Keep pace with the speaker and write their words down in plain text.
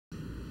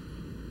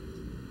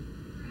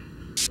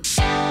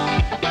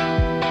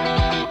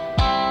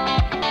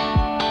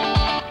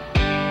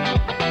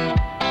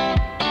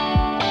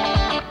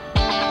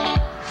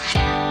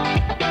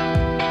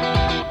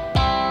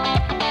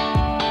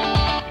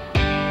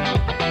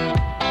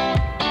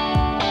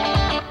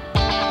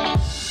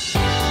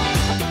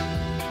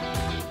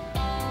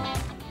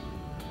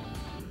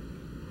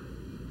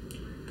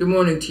Good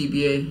morning,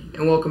 TBA,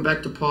 and welcome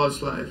back to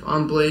Pause Live.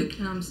 I'm Blake.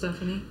 And I'm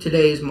Stephanie.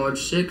 Today is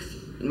March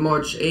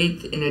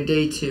 8th, and a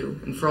day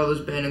 2. And for all those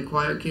band and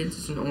choir kids,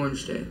 it's an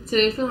orange day.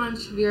 Today for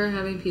lunch, we are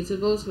having pizza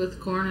bowls with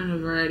corn and a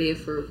variety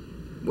of fruit.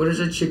 What is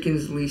a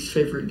chicken's least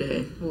favorite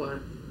day? What?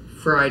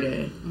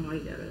 Friday. Oh, I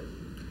get it.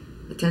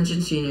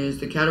 Attention seniors,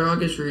 the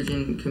Cattaraugus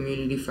Region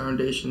Community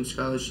Foundation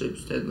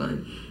Scholarships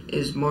deadline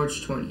is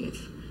March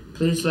 20th.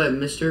 Please let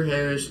Mr.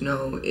 Harris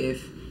know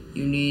if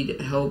you need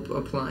help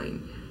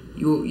applying.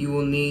 You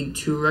will need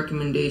 2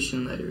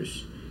 recommendation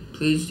letters.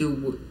 Please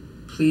do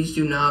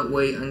not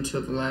wait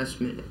until the last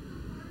minute.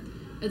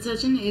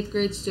 Attention 8th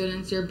grade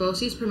students, your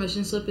BOCES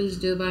permission slip is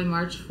due by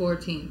March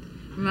 14th.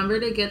 Remember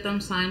to get them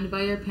signed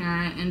by your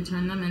parent and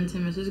turn them in to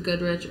Mrs.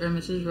 Goodrich or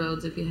Mrs.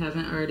 Rhodes if you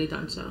haven't already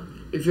done so.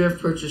 If you have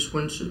purchased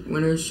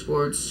winter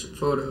sports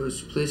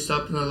photos, please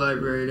stop in the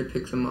library to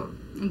pick them up.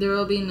 There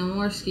will be no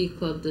more ski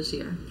club this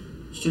year.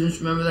 Students,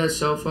 remember that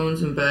cell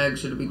phones and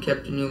bags are to be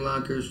kept in your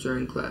lockers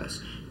during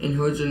class, and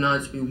hoods are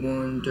not to be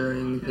worn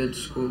during the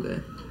school day.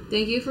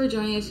 Thank you for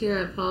joining us here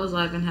at Paul's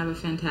Live and have a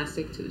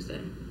fantastic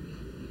Tuesday.